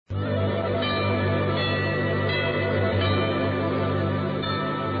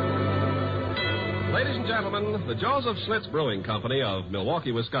and gentlemen, the Joseph Schlitz Brewing Company of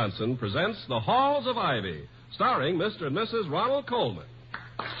Milwaukee, Wisconsin presents The Halls of Ivy, starring Mr. and Mrs. Ronald Colman.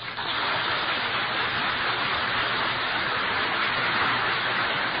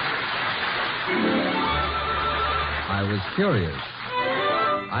 I was curious.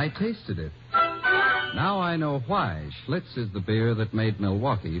 I tasted it. Now I know why Schlitz is the beer that made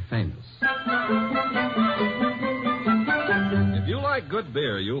Milwaukee famous. If you like good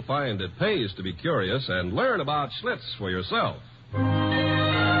beer, you'll find it pays to be curious and learn about Schlitz for yourself. Now,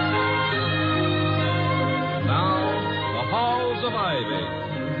 The Halls of Ivy.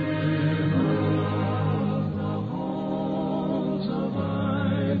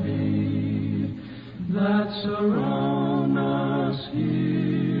 That surround us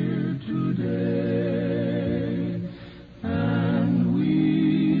here today, and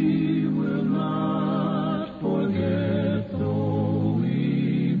we will not forget, though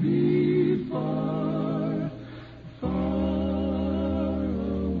we be far, far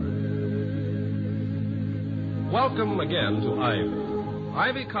away. Welcome again to Ivy.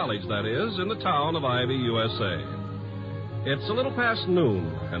 Ivy College, that is, in the town of Ivy, USA. It's a little past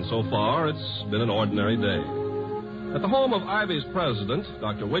noon, and so far it's been an ordinary day. At the home of Ivy's president,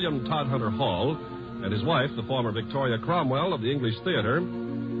 Dr. William Todhunter Hall, and his wife, the former Victoria Cromwell of the English Theater,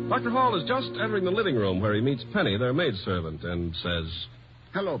 Dr. Hall is just entering the living room where he meets Penny, their maidservant, and says,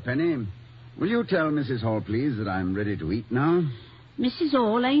 Hello, Penny. Will you tell Mrs. Hall, please, that I'm ready to eat now? Mrs.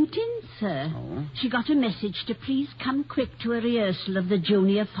 Hall ain't in, sir. Oh? She got a message to please come quick to a rehearsal of the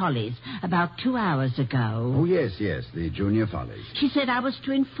Junior Follies about 2 hours ago. Oh, yes, the Junior Follies. She said I was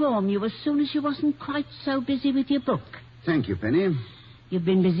to inform you as soon as you wasn't quite so busy with your book. Thank you, Penny. You've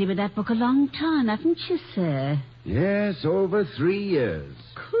been busy with that book a long time, haven't you, sir? Yes, over 3 years.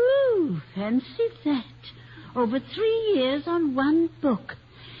 Coo, fancy that. Over 3 years on one book.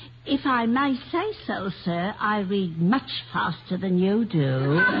 If I may say so, sir, I read much faster than you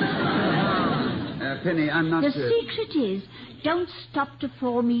do. Penny, I'm not... The secret is, don't stop to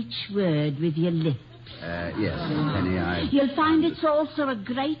form each word with your lips. Yes, Penny, You'll find it's also a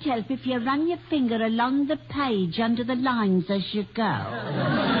great help if you run your finger along the page under the lines as you go.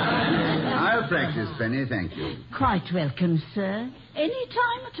 I'll practice, Penny, thank you. Quite welcome, sir. Any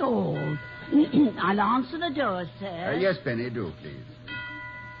time at all. I'll answer the door, sir. Yes, Penny, do, please.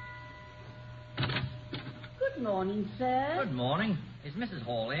 Good morning, sir. Good morning. Is Mrs.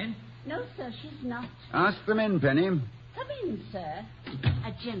 Hall in? No, sir, she's not. Ask them in, Penny. Come in, sir.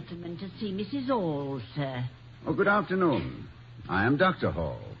 A gentleman to see Mrs. Hall, sir. Oh, good afternoon. I am Dr.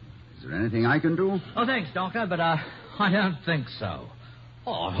 Hall. Is there anything I can do? Oh, thanks, Doctor, but I don't think so.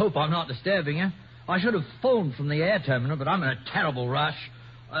 Oh, I hope I'm not disturbing you. I should have phoned from the air terminal, but I'm in a terrible rush.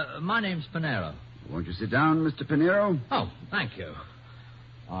 My name's Pinero. Won't you sit down, Mr. Pinero? Oh, thank you.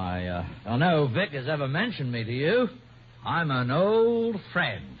 I don't know if Vic has ever mentioned me to you. I'm an old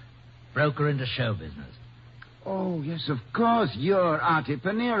friend, broker into show business. Oh, yes, of course. You're Artie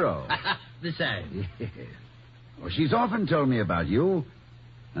Pinero. The same. Yes. Well, she's often told me about you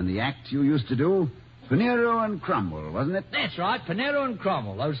and the act you used to do. Pinero and Cromwell, wasn't it? That's right, Pinero and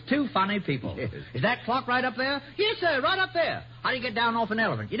Cromwell, those two funny people. Yes. Is that clock right up there? Yes, sir, right up there. How do you get down off an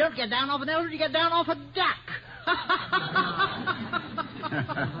elephant? You don't get down off an elephant, you get down off a duck.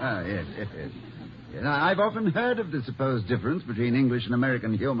 Yes. I've often heard of the supposed difference between English and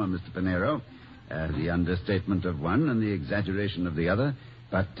American humor, Mr. Pinero. The understatement of one and the exaggeration of the other.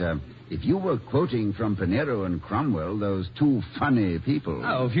 But if you were quoting from Pinero and Cromwell, those two funny people...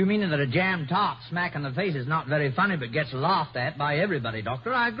 Oh, if you mean that a jam tart smack in the face is not very funny but gets laughed at by everybody,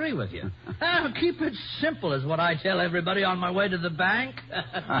 Doctor, I agree with you. Keep it simple is what I tell everybody on my way to the bank.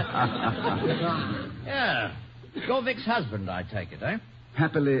 Yeah. You're Vic's husband, I take it, eh?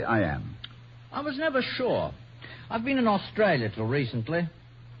 Happily, I am. I was never sure. I've been in Australia till recently.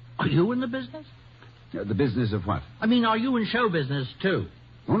 Are you in the business? The business of what? I mean, are you in show business, too?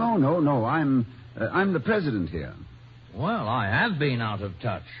 Oh, no. I'm the president here. Well, I have been out of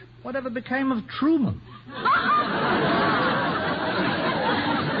touch. Whatever became of Truman?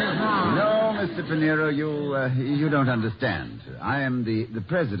 No, Mr. Pinero, you don't understand. I am the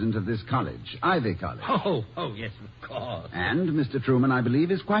president of this college, Ivy College. Oh, yes, of course. And Mr. Truman, I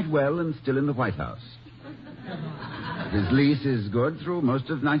believe, is quite well and still in the White House. His lease is good through most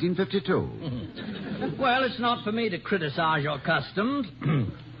of 1952. Well, it's not for me to criticize your customs.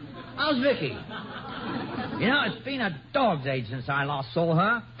 How's Vicky? You know, it's been a dog's age since I last saw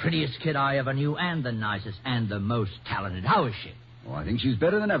her. Prettiest kid I ever knew, and the nicest, and the most talented. How is she? Oh, I think she's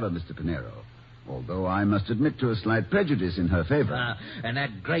better than ever, Mr. Pinero. Although I must admit to a slight prejudice in her favor. And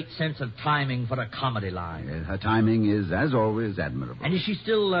that great sense of timing for a comedy line. Her timing is, as always, admirable. And is she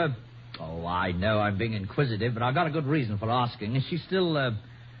still, Oh, I know I'm being inquisitive, but I've got a good reason for asking. Is she still,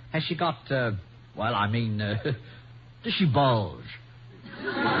 has she got, does she bulge?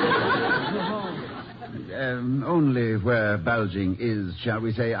 Only where bulging is, shall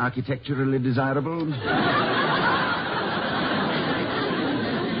we say, architecturally desirable.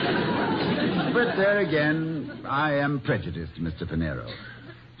 But there again, I am prejudiced, Mr. Pinero.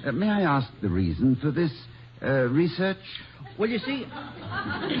 May I ask the reason for this research? Well, you see,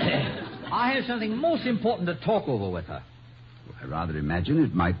 I have something most important to talk over with her. I rather imagine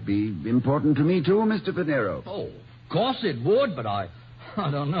it might be important to me, too, Mr. Pinero. Oh, of course it would, but I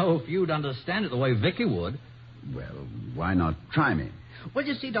don't know if you'd understand it the way Vicky would. Well, why not try me? Well,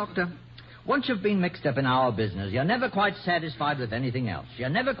 you see, Doctor, once you've been mixed up in our business, you're never quite satisfied with anything else. You're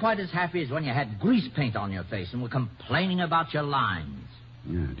never quite as happy as when you had grease paint on your face and were complaining about your lines.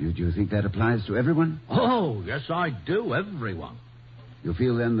 Yeah, do you think that applies to everyone? Oh, yes, I do, everyone. You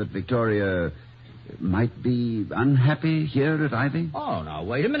feel, then, that Victoria might be unhappy here at Ivy? Oh, now,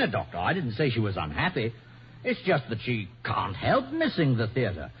 wait a minute, Doctor. I didn't say she was unhappy. It's just that she can't help missing the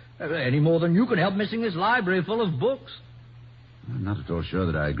theater, any more than you can help missing this library full of books. I'm not at all sure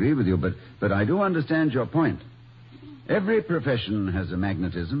that I agree with you, but I do understand your point. Every profession has a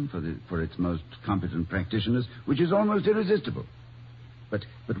magnetism for its most competent practitioners, which is almost irresistible. But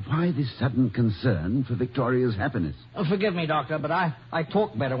why this sudden concern for Victoria's happiness? Oh, forgive me, Doctor, but I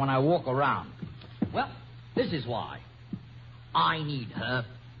talk better when I walk around. Well, this is why. I need her.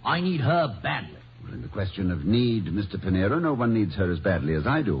 I need her badly. Well, in the question of need, Mr. Pinero, no one needs her as badly as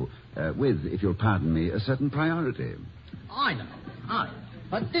I do, with, if you'll pardon me, a certain priority. I know.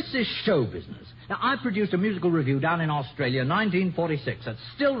 But this is show business. Now, I produced a musical revue down in Australia in 1946 that's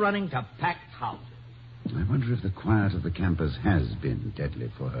still running to packed houses. I wonder if the quiet of the campus has been deadly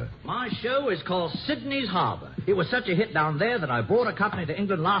for her. My show is called Sydney's Harbour. It was such a hit down there that I brought a company to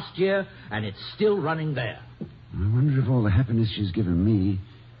England last year, and it's still running there. I wonder if all the happiness she's given me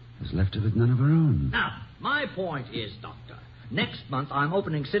has left her with none of her own. Now, my point is, Doctor, next month I'm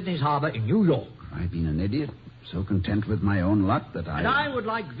opening Sydney's Harbour in New York. I've been an idiot, so content with my own lot that And I would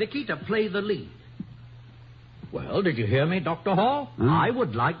like Vicky to play the lead. Well, did you hear me, Dr. Hall? Huh? I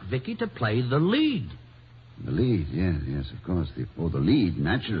would like Vicky to play the lead. The lead, yes, of course. The lead,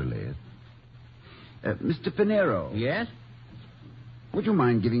 naturally. Mr. Pinero. Yes? Would you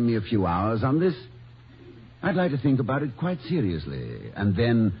mind giving me a few hours on this? I'd like to think about it quite seriously, and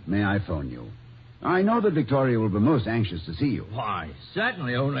then may I phone you? I know that Victoria will be most anxious to see you. Why,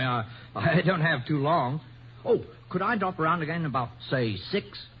 certainly, only I don't have too long. Oh, could I drop around again about, say, 6?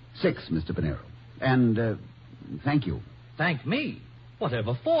 6, Mr. Pinero. And thank you. Thank me?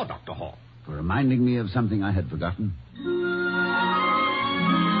 Whatever for, Dr. Hall? For reminding me of something I had forgotten.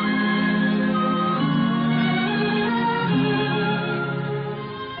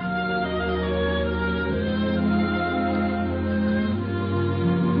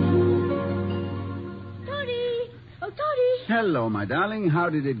 Hello, my darling. How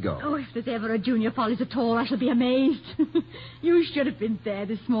did it go? Oh, if there's ever a Junior Follies at all, I shall be amazed. You should have been there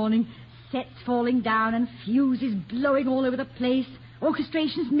this morning. Sets falling down and fuses blowing all over the place.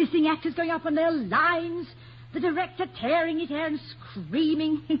 Orchestrations missing, actors going up on their lines. The director tearing his hair and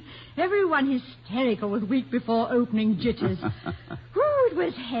screaming. Everyone hysterical with week before opening jitters. Ooh, it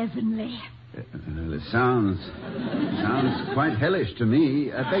was heavenly. It sounds quite hellish to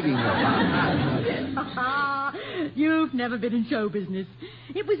me. Begging your pardon. You've never been in show business.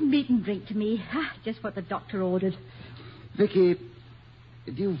 It was meat and drink to me. Just what the doctor ordered. Vicky,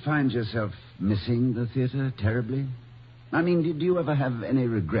 do you find yourself missing the theater terribly? I mean, do you ever have any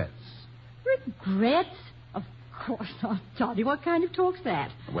regrets? Regrets? Of course not, Toddy. What kind of talk's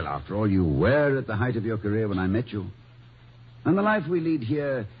that? Well, after all, you were at the height of your career when I met you. And the life we lead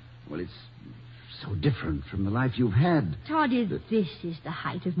here, well, it's so different from the life you've had. Toddy, this is the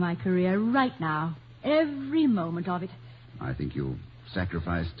height of my career right now. Every moment of it. I think you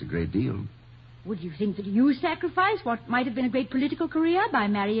sacrificed a great deal. Would you think that you sacrificed what might have been a great political career by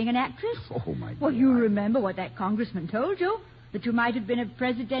marrying an actress? Oh, my God. Well, you remember what that congressman told you? That you might have been a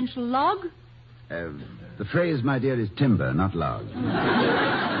presidential log? The phrase, my dear, is timber, not log.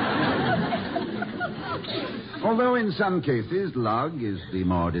 Although in some cases, log is the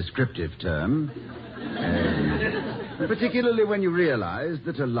more descriptive term. Particularly when you realize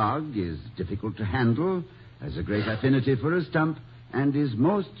that a log is difficult to handle, has a great affinity for a stump, and is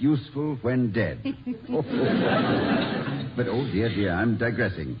most useful when dead. But, oh, dear, I'm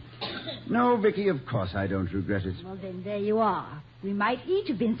digressing. No, Vicky, of course I don't regret it. Well, then, there you are. We might each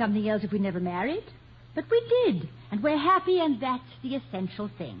have been something else if we never married. But we did, and we're happy, and that's the essential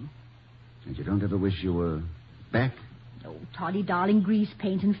thing. And you don't ever wish you were back Oh, Toddy, darling, grease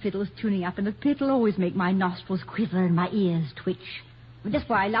paint and fiddles tuning up in the pit will always make my nostrils quiver and my ears twitch. But that's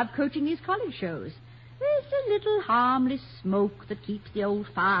why I love coaching these college shows. There's a little harmless smoke that keeps the old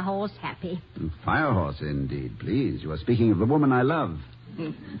firehorse happy. Firehorse, indeed. Please, you are speaking of the woman I love.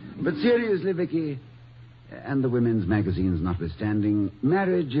 But seriously, Vicky, and the women's magazines notwithstanding,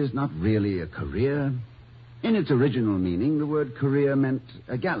 marriage is not really a career. In its original meaning, the word career meant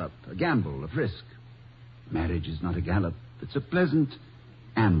a gallop, a gamble, a frisk. Marriage is not a gallop. It's a pleasant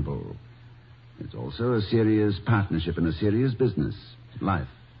amble. It's also a serious partnership in a serious business, life.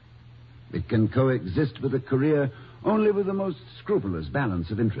 It can coexist with a career only with the most scrupulous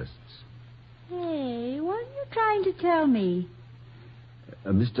balance of interests. Hey, what are you trying to tell me?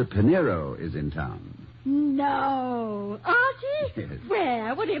 Mr. Pinero is in town. No. Archie? Yes.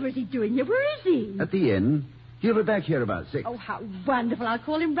 Where? Whatever is he doing here? Where is he? At the inn. He'll be back here about 6. Oh, how wonderful. I'll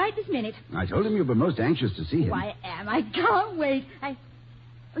call him right this minute. I told him you were most anxious to see him. Oh, I am. I can't wait.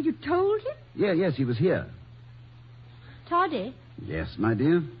 Oh, you told him? Yes, he was here. Toddy, Yes, my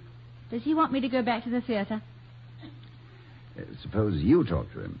dear. does he want me to go back to the theater? Suppose you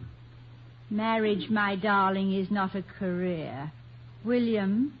talk to him. Marriage, my darling, is not a career.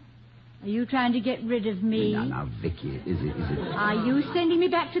 William, are you trying to get rid of me? Now, Vicky, is it... Are you sending me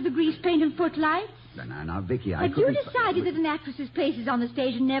back to the grease paint and footlights? Now, Vicky, I Have you couldn't... decided that an actress's place is on the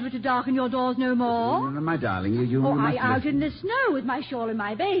stage and never to darken your doors no more? No, my darling, you Oh, must out listen. in the snow with my shawl and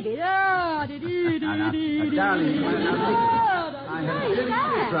my baby. Oh, Darling, I have Hey, seriously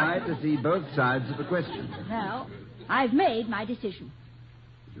Dad. tried to see both sides of the question. Well, I've made my decision.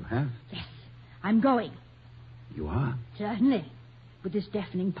 You have? Yes, I'm going. You are? Certainly. With this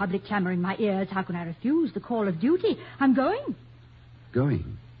deafening public clamor in my ears, how can I refuse the call of duty? I'm going.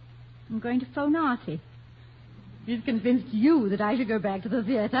 Going? I'm going to phone Artie. He's convinced you that I should go back to the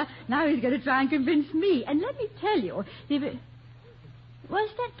theater. Now he's going to try and convince me. And let me tell you, Was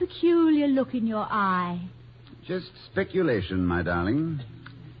that peculiar look in your eye? Just speculation, my darling.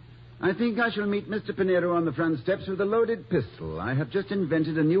 I think I shall meet Mr. Pinero on the front steps with a loaded pistol. I have just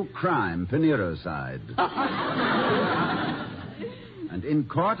invented a new crime, Pinerocide. And in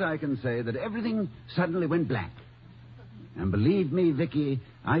court, I can say that everything suddenly went black. And believe me, Vicky,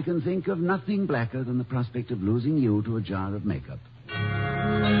 I can think of nothing blacker than the prospect of losing you to a jar of makeup.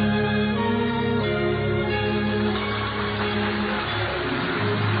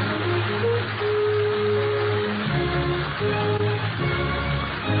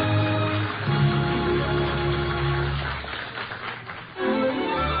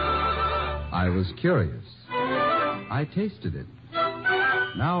 I was curious. I tasted it.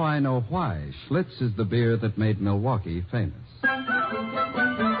 Now I know why Schlitz is the beer that made Milwaukee famous.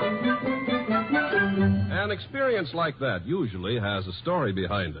 An experience like that usually has a story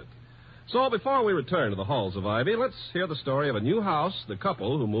behind it. So before we return to the halls of Ivy, let's hear the story of a new house, the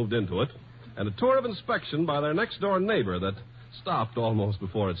couple who moved into it, and a tour of inspection by their next-door neighbor that stopped almost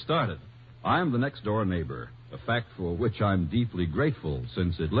before it started. I'm the next-door neighbor, a fact for which I'm deeply grateful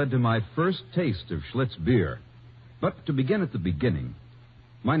since it led to my first taste of Schlitz beer. But to begin at the beginning,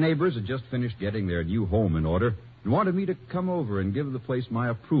 my neighbors had just finished getting their new home in order and wanted me to come over and give the place my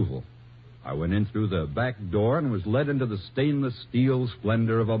approval. I went in through the back door and was led into the stainless steel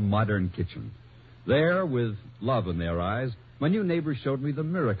splendor of a modern kitchen. There, with love in their eyes, my new neighbors showed me the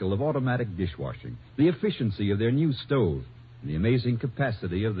miracle of automatic dishwashing, the efficiency of their new stove, and the amazing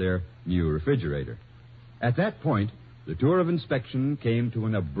capacity of their new refrigerator. At that point, the tour of inspection came to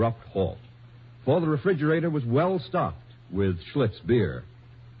an abrupt halt, for the refrigerator was well stocked with Schlitz beer.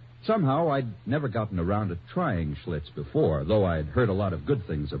 Somehow, I'd never gotten around to trying Schlitz before, though I'd heard a lot of good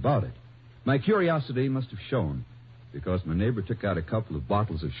things about it. My curiosity must have shown, because my neighbor took out a couple of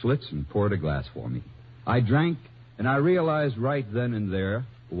bottles of Schlitz and poured a glass for me. I drank, and I realized right then and there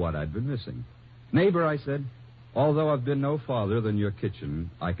what I'd been missing. Neighbor, I said, although I've been no farther than your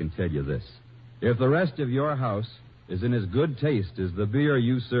kitchen, I can tell you this. If the rest of your house is in as good taste as the beer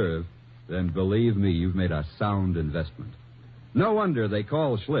you serve, then believe me, you've made a sound investment. No wonder they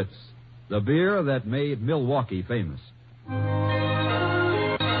call Schlitz the beer that made Milwaukee famous.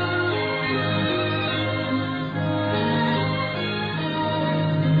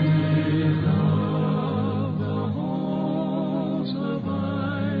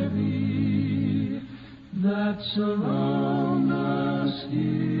 Surround us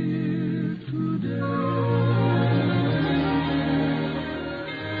here today.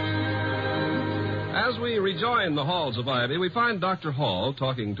 As we rejoin the halls of Ivy, we find Dr. Hall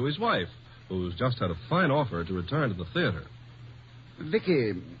talking to his wife, who's just had a fine offer to return to the theater.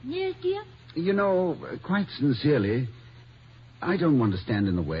 Vicky, Yes, dear? you know, quite sincerely, I don't want to stand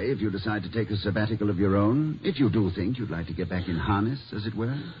in the way if you decide to take a sabbatical of your own, if you do think you'd like to get back in harness, as it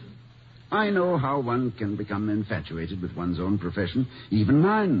were. I know how one can become infatuated with one's own profession, even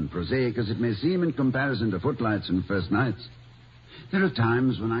mine, prosaic as it may seem in comparison to footlights and first nights. There are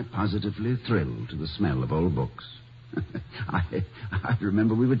times when I positively thrill to the smell of old books. I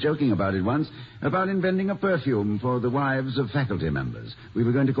remember we were joking about it once, about inventing a perfume for the wives of faculty members. We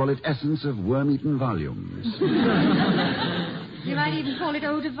were going to call it Essence of Worm-Eaten Volumes. You might even call it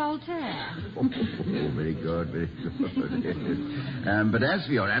Eau de Voltaire. Oh, very good, very good. But as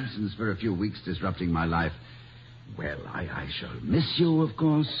for your absence for a few weeks disrupting my life, well, I shall miss you, of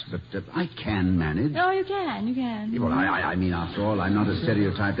course, but I can manage. Oh, you can. Well, I mean, after all, I'm not a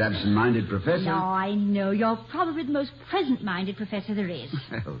stereotyped absent-minded professor. No, I know. You're probably the most present-minded professor there is.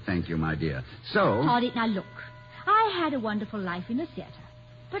 Well, thank you, my dear. So... Toddy, now look. I had a wonderful life in the theater,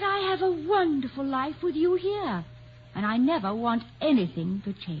 but I have a wonderful life with you here. And I never want anything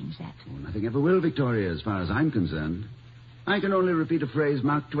to change that. Oh, nothing ever will, Victoria, as far as I'm concerned. I can only repeat a phrase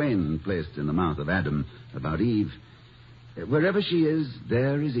Mark Twain placed in the mouth of Adam about Eve. Wherever she is,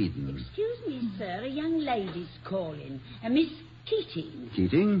 there is Eden. Excuse me, sir. A young lady's calling. Miss Keating.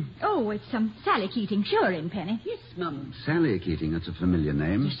 Keating? Oh, it's Sally Keating. Sure in, Penny. Yes, Mum. Sally Keating, that's a familiar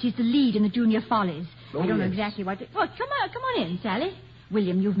name. Yes, she's the lead in the Junior Follies. Oh, I don't know yes. exactly what... Oh, come on in, Sally.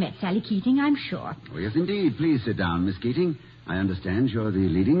 William, you've met Sally Keating, I'm sure. Oh, yes, indeed. Please sit down, Miss Keating. I understand you're the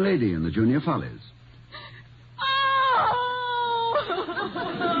leading lady in the Junior Follies.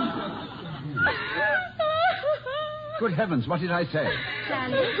 Good heavens, what did I say?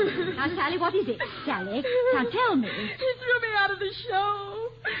 Sally? Now, Sally, what is it? Sally, now tell me. He threw me out of the show.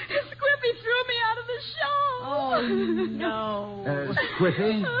 Squippy threw me out of the show. Oh, no.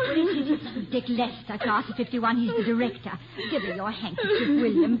 Squiffy? This is Dick Lester, class of 51. He's the director. Give me your handkerchief,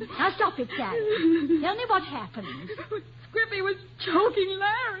 William. Now, stop it, Sally. Tell me what happened. Squippy was choking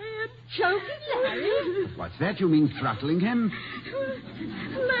Larry. Choking Larry? What's that? You mean throttling him?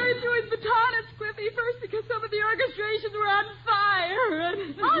 Larry threw his baton at Squippy first because some of the orchestrations were on fire.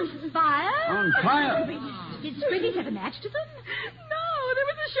 On fire? On fire? Did Squippy set a match to them? No, there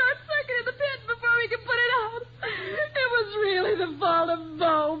was a short circuit in the pit before we could put it out. It was really the fault of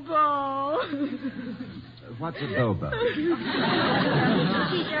Bobo. What's a Bobo? She's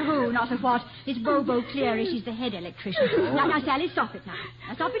a who, not a what. It's Bobo Cleary. She's the head electrician. Now, Sally, stop it now.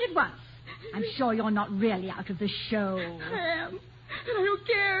 Now, stop it at once. I'm sure you're not really out of the show. I am. And I don't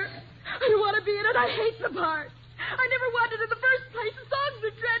care. I don't want to be in it. I hate the part. I never wanted in the first place. The songs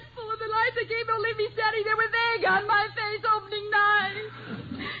are dreadful, and the lines they gave will leave me standing there with egg on my face opening night.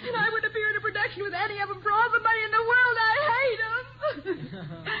 And I would appear in a production with any of them for all the money in the world. I hate them.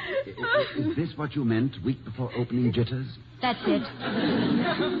 Is this what you meant week before opening jitters? That's it.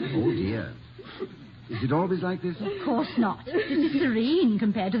 Oh, dear. Is it always like this? Of course not. This is serene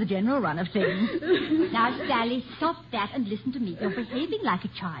compared to the general run of things. Now, Sally, stop that and listen to me. You're behaving like a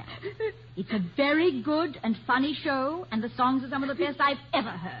child. It's a very good and funny show, and the songs are some of the best I've ever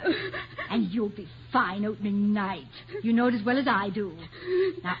heard. And you'll be fine opening night. You know it as well as I do.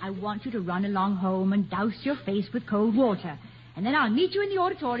 Now, I want you to run along home and douse your face with cold water. And then I'll meet you in the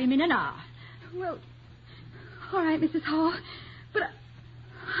auditorium in an hour. Well, all right, Mrs. Hall. But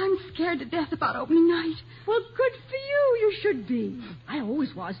I'm scared to death about opening night. Well, good for you. You should be. I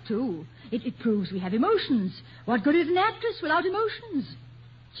always was, too. It proves we have emotions. What good is an actress without emotions?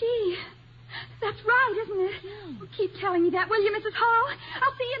 Gee, that's right, isn't it? Yeah. Well, keep telling me that, will you, Mrs. Hall?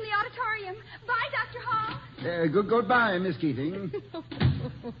 I'll see you in the auditorium. Bye, Dr. Hall. Goodbye, Miss Keating.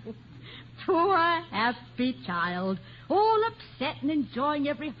 Poor happy child. All upset and enjoying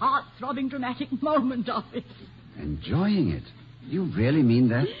every heart-throbbing dramatic moment of it. Enjoying it? You really mean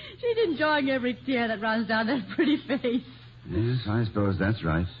that? She's enjoying every tear that runs down that pretty face. Yes, I suppose that's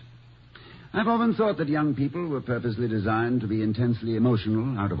right. I've often thought that young people were purposely designed to be intensely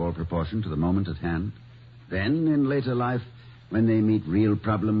emotional, out of all proportion to the moment at hand. Then, in later life, when they meet real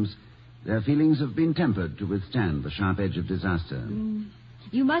problems, their feelings have been tempered to withstand the sharp edge of disaster.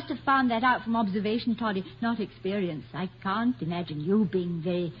 You must have found that out from observation, Toddy, not experience. I can't imagine you being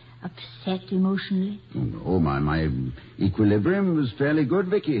very upset emotionally. Oh, my equilibrium was fairly good,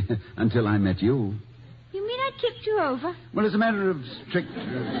 Vicky, until I met you. You mean I tipped you over? Well, as a matter of strict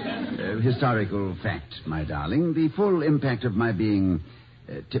historical fact, my darling, the full impact of my being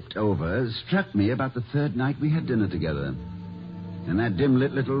tipped over struck me about the third night we had dinner together in that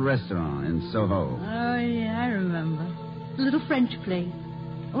dim-lit little restaurant in Soho. Oh, yeah, I remember. The little French place.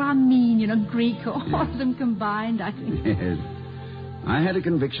 Or Armenian or Greek or all of them combined, I think. Yes. I had a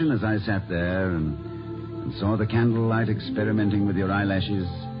conviction as I sat there and saw the candlelight experimenting with your eyelashes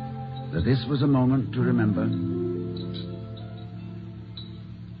that this was a moment to remember.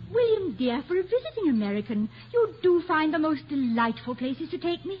 Oh, dear, for a visiting American, you do find the most delightful places to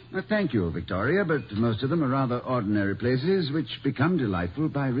take me. Thank you, Victoria, but most of them are rather ordinary places which become delightful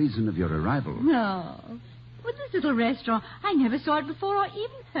by reason of your arrival. No. But this little restaurant, I never saw it before or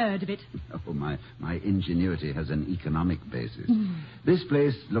even heard of it. Oh, my ingenuity has an economic basis. This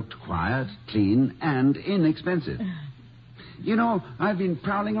place looked quiet, clean, and inexpensive. You know, I've been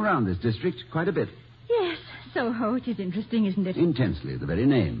prowling around this district quite a bit. Yes, Soho. It is interesting, isn't it? Intensely, the very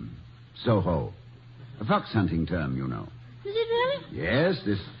name. Soho. A fox hunting term, you know. Is it really? Yes,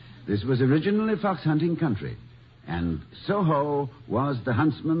 this was originally fox hunting country. And Soho was the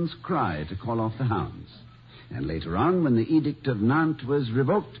huntsman's cry to call off the hounds. And later on, when the Edict of Nantes was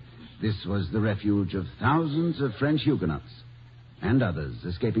revoked, this was the refuge of thousands of French Huguenots and others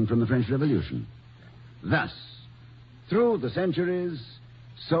escaping from the French Revolution. Thus, through the centuries,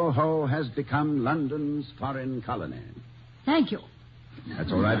 Soho has become London's foreign colony. Thank you.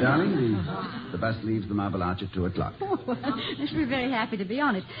 That's all right, darling. The bus leaves the Marble Arch at 2 o'clock. Oh, I should be very happy to be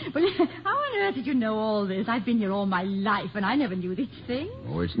on it. But how on earth did you know all this? I've been here all my life, and I never knew these things.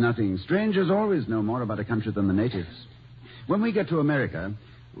 Oh, it's nothing. Strangers always know more about a country than the natives. When we get to America...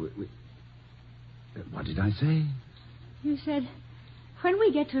 What did I say? You said, when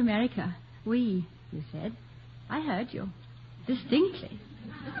we get to America, you said. I heard you. Distinctly.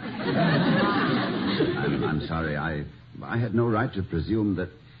 I'm sorry. I had no right to presume that...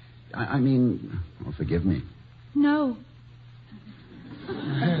 I mean... Oh, forgive me. No.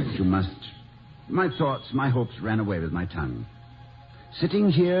 You must... My thoughts, my hopes ran away with my tongue.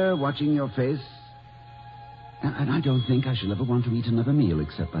 Sitting here, watching your face... And I don't think I shall ever want to eat another meal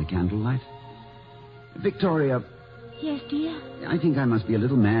except by candlelight. Victoria... Yes, dear? I think I must be a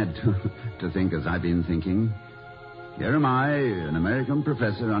little mad to think as I've been thinking. Here am I, an American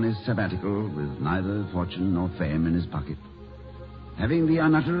professor on his sabbatical, with neither fortune nor fame in his pocket, having the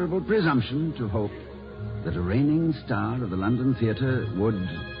unutterable presumption to hope that a reigning star of the London theatre would...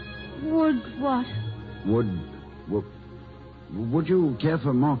 Would what? Would you care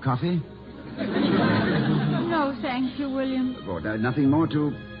for more coffee? No, thank you, William. Oh, nothing more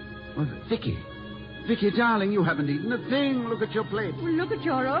to... Oh, Vicky. Vicky, darling, you haven't eaten a thing. Look at your plate. Well, look at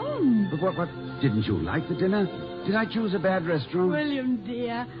your own. But what? Didn't you like the dinner? Did I choose a bad restaurant? William,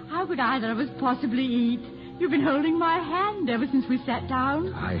 dear, how could either of us possibly eat? You've been holding my hand ever since we sat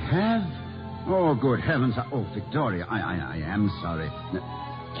down. I have? Oh, good heavens. Oh, Victoria, I am sorry.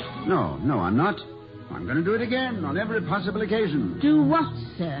 No, I'm not. I'm going to do it again on every possible occasion. Do what,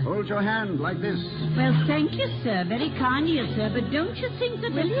 sir? Hold your hand like this. Well, thank you, sir. Very kind of you, sir. But don't you think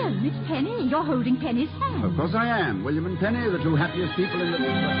that... William, it's Penny. You're holding Penny's hand. Of course I am. William and Penny, the two happiest people in the...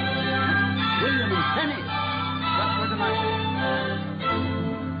 William and Penny!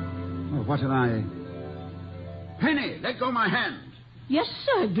 What am I... Penny, let go my hand. Yes,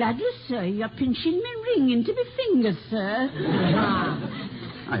 sir. Gladly, sir. You're pinching me ring into my finger, sir.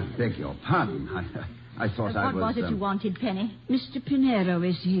 I beg your pardon. I thought I was... What was it you wanted, Penny? Mr. Pinero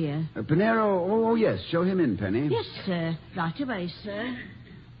is here. Pinero? Oh, yes. Show him in, Penny. Yes, sir. Right away, sir.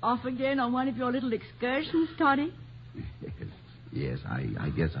 Off again on one of your little excursions, Toddy? Yes, I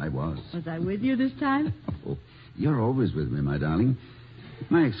guess I was. Was I with you this time? Oh, you're always with me, my darling.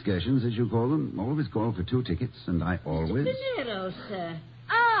 My excursions, as you call them, always call for 2 tickets, and I always... Mr. Pinero, sir.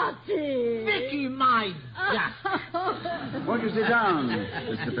 Artie! Vicky, my duck. Won't you sit down,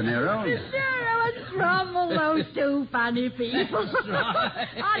 Mr. Pinero? Pinero and Cromwell, those two funny people.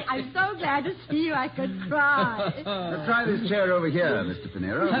 I'm so glad to see you, I could cry. Try this chair over here, Mr.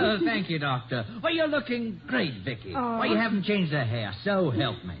 Pinero. Oh, thank you, Doctor. Well, you're looking great, Vicky. Oh. Well, you haven't changed their hair, so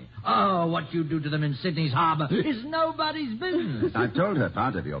help me. Oh, what you do to them in Sydney's harbour is nobody's business. I've told her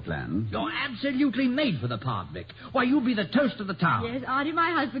part of your plan. You're absolutely made for the part, Vic. Why, you'll be the toast of the town. Yes, Artie,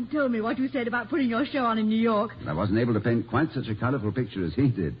 my husband told me what you said about putting your show on in New York. I wasn't able to paint quite such a colourful picture as he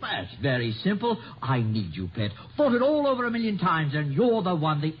did. That's very simple. I need you, pet. Thought it all over a million times, and you're the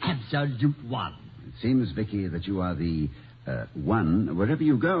one, the absolute one. It seems, Vicky, that you are the one wherever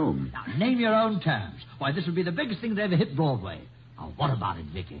you go. Now, name your own terms. Why, this would be the biggest thing to ever hit Broadway. Now, what about it,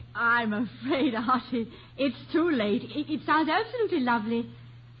 Vicky? I'm afraid, Artie, it's too late. It sounds absolutely lovely,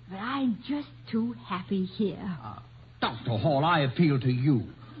 but I'm just too happy here. Dr. Hall, I appeal to you.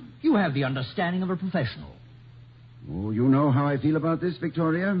 You have the understanding of a professional. Oh, you know how I feel about this,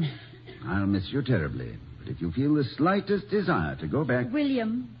 Victoria. I'll miss you terribly. But if you feel the slightest desire to go back...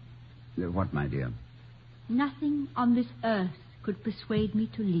 William. What, my dear? Nothing on this earth could persuade me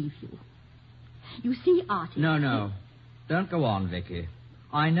to leave you. You see, Artie... No. Don't go on, Vicky.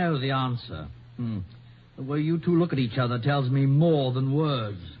 I know the answer. The way you two look at each other tells me more than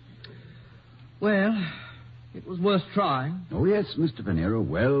words. Well, It was worth trying. Oh, yes, Mr. Pinero,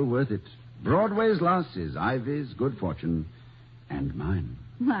 well worth it. Broadway's loss is Ivy's good fortune and mine.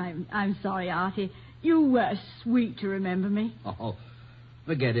 I'm sorry, Artie. You were sweet to remember me. Oh,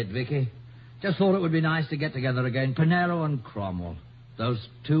 forget it, Vicky. Just thought it would be nice to get together again. Pinero and Cromwell. Those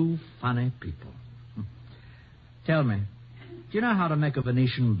two funny people. Tell me, do you know how to make a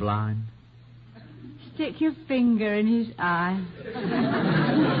Venetian blind? Stick your finger in his eye.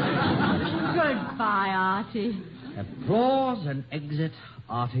 Goodbye, Artie. Applause and exit,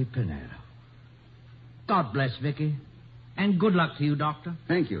 Artie Pinero. God bless Vicky. And good luck to you, Doctor.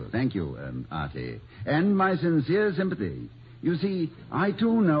 Thank you, Artie. And my sincere sympathy. You see, I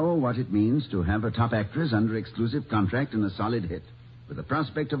too know what it means to have a top actress under exclusive contract and a solid hit, with the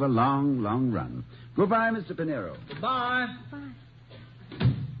prospect of a long, long run. Goodbye, Mr. Pinero. Goodbye.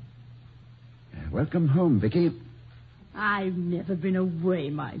 Welcome home, Vicky. I've never been away,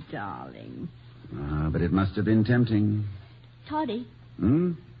 my darling. But it must have been tempting. Toddy,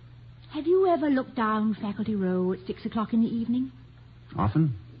 Hmm? have you ever looked down Faculty Row at 6 o'clock in the evening?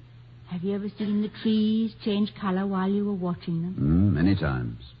 Often? Have you ever seen the trees change color while you were watching them? Many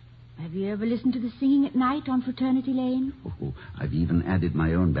times. Have you ever listened to the singing at night on Fraternity Lane? Oh, I've even added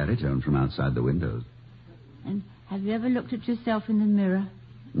my own baritone from outside the windows. And have you ever looked at yourself in the mirror?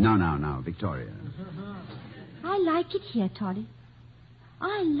 No, Victoria. I like it here, Toddy.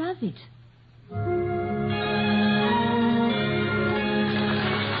 I love it.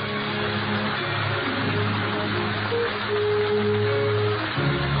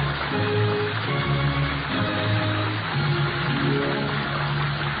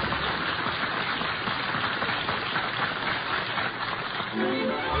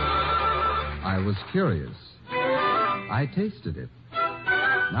 I was curious. I tasted it.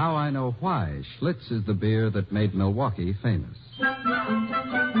 Now I know why Schlitz is the beer that made Milwaukee famous.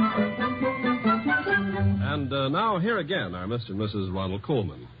 And now here again are Mr. and Mrs. Ronald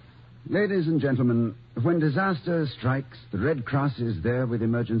Coleman. Ladies and gentlemen, when disaster strikes, the Red Cross is there with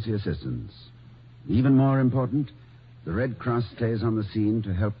emergency assistance. Even more important, the Red Cross stays on the scene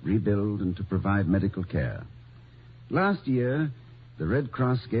to help rebuild and to provide medical care. Last year, the Red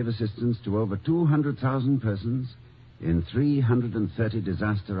Cross gave assistance to over 200,000 persons in 330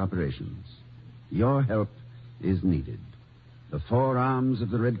 disaster operations. Your help is needed. The four arms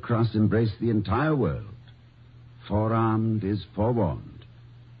of the Red Cross embrace the entire world. Forearmed is forewarned.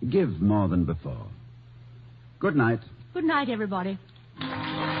 Give more than before. Good night. Good night, everybody.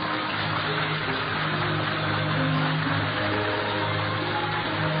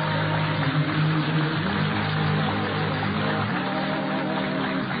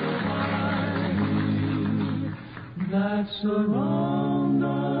 That surround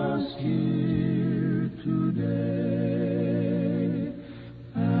us here today,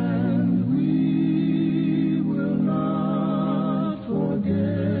 and we will not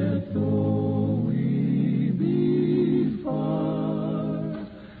forget, though we be far,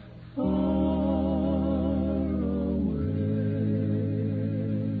 far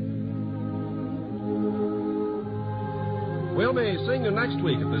away. We'll be seeing you next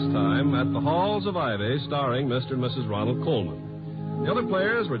week at this time at the Halls of Ivy, starring Mr. and Mrs. Ronald Coleman. The other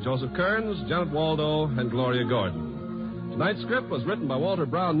players were Joseph Kearns, Janet Waldo, and Gloria Gordon. Tonight's script was written by Walter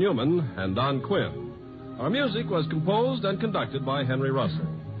Brown Newman and Don Quinn. Our music was composed and conducted by Henry Russell.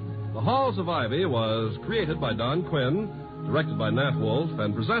 The Halls of Ivy was created by Don Quinn, directed by Nat Wolf,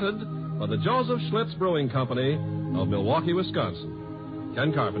 and presented by the Joseph Schlitz Brewing Company of Milwaukee, Wisconsin.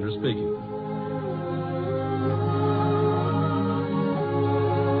 Ken Carpenter speaking.